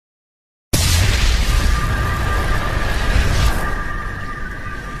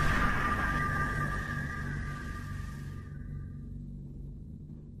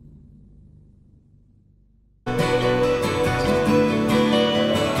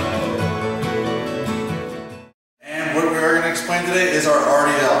today is our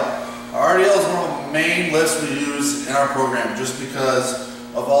RDL. Our RDL is one of the main lifts we use in our program just because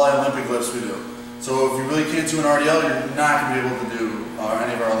of all the Olympic lifts we do. So if you really can't do an RDL, you're not going to be able to do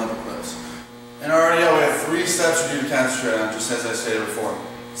any of our Olympic lifts. In our RDL, we have 3 steps you need to concentrate on, just as I stated before.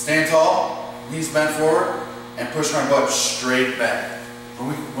 Stand tall, knees bent forward, and push my butt straight back.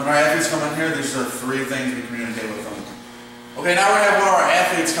 When our athletes come in here, these are 3 things we communicate with them. Okay, now we're going to have one of our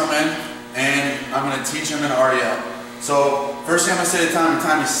athletes come in, and I'm going to teach him an RDL. So, first thing I'm going to say to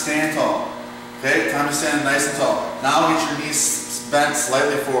Tommy is stand tall. Okay, Tommy's standing nice and tall. Now get your knees bent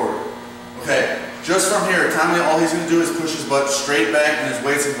slightly forward. Okay, just from here, Tommy, all he's going to do is push his butt straight back and his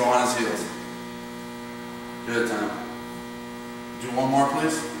weight's going to go on his heels. Good, Tommy. Do one more,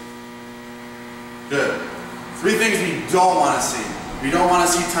 please. Good. 3 things we don't want to see. We don't want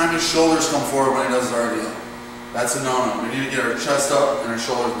to see Tommy's shoulders come forward when he does his RDL. That's a no-no. We need to get our chest up and our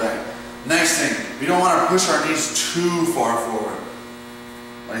shoulders back. Next thing, we don't want to push our knees too far forward.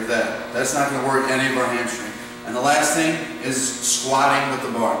 Like that. That's not going to work any of our hamstring. And the last thing is squatting with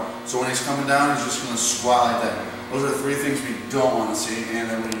the bar. So when he's coming down, he's just going to squat like that. Those are 3 things we don't want to see and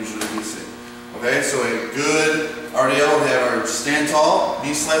that we usually do see. Okay, so a good RDL, we have our stand tall,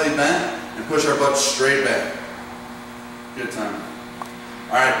 knees slightly bent, and push our butt straight back. Good time.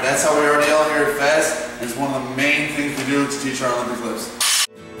 Alright, that's how we RDL here at F.A.S.T. It's one of the main things we do to teach our Olympic lifts.